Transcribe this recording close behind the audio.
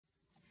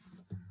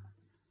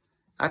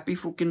Happy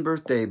Fookin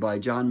Birthday by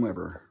John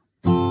Weber.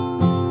 Happy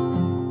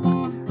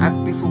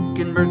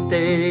Fookin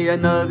Birthday,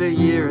 another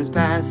year has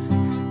passed.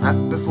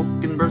 Happy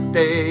Fookin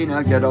Birthday,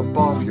 now get up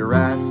off your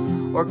ass.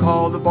 Or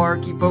call the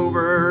barkeep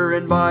over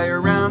and buy a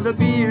round of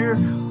beer.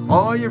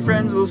 All your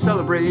friends will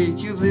celebrate,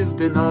 you've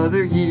lived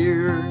another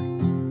year.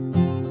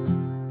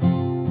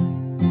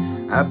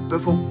 Happy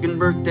Fookin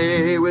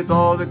Birthday with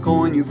all the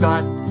coin you've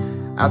got.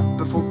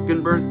 Happy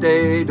Fookin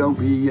Birthday, don't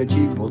be a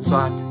cheap old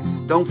sot.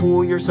 Don't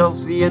fool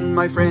yourself, the end,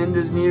 my friend,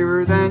 is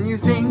nearer than you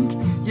think.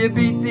 You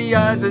beat the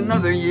odds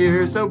another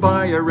year, so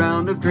buy a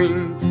round of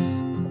drinks.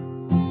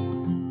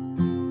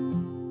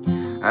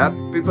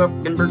 Happy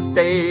Fookin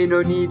Birthday,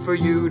 no need for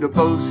you to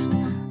post.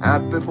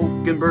 Happy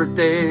Fookin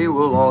Birthday,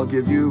 we'll all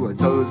give you a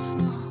toast.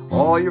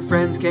 All your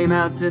friends came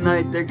out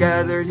tonight, they're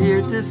gathered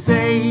here to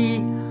say,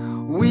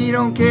 we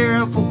don't care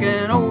how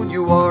fucking old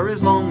you are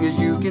as long as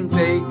you can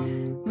pay.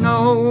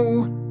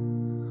 No,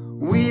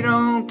 we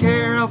don't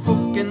care how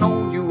fucking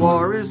old you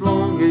are as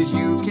long as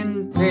you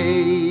can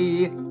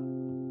pay.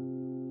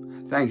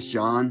 Thanks,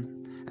 John.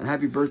 And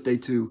happy birthday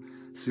to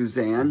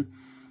Suzanne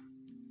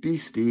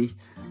Beastie.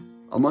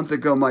 A month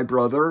ago, my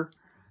brother,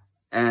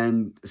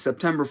 and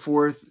September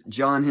 4th,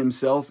 John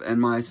himself and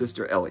my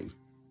sister Ellie.